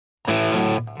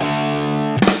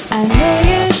I know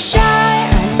you're shy,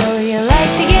 I know you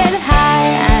like to get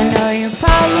high, I know you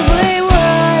probably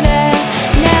wouldn't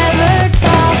never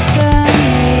talk to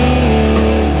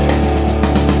me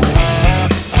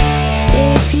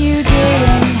if you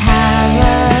didn't have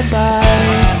a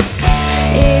buzz,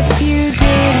 if you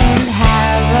didn't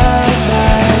have a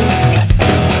buzz.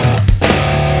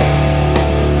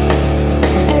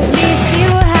 At least you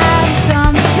have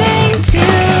something to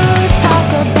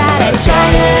talk about. I try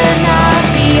to not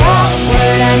be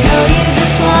awkward, I know you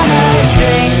just wanna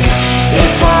drink.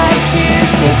 It's hard to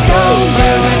stay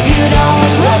sober when you don't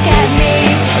look at me.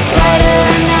 I try to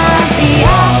not be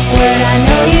awkward, I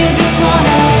know you just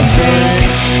wanna drink.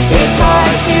 It's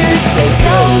hard to stay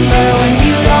sober when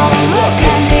you don't look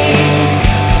at me.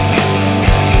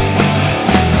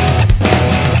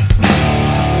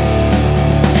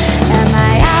 Am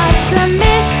I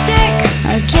optimistic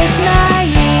or just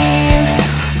naive?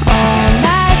 All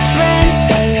my friends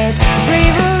say it's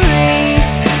bravery.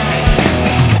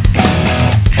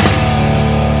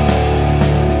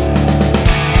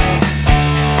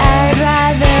 I'd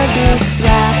rather be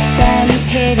slapped than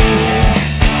pitied.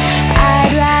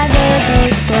 I'd rather be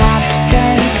slapped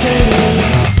than pitied.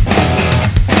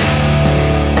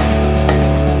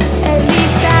 At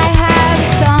least I have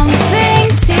something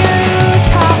to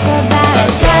talk about. I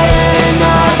try to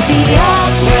not be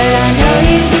awkward, I know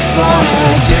you just wanna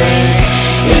drink.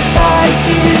 It's hard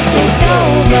to stay sober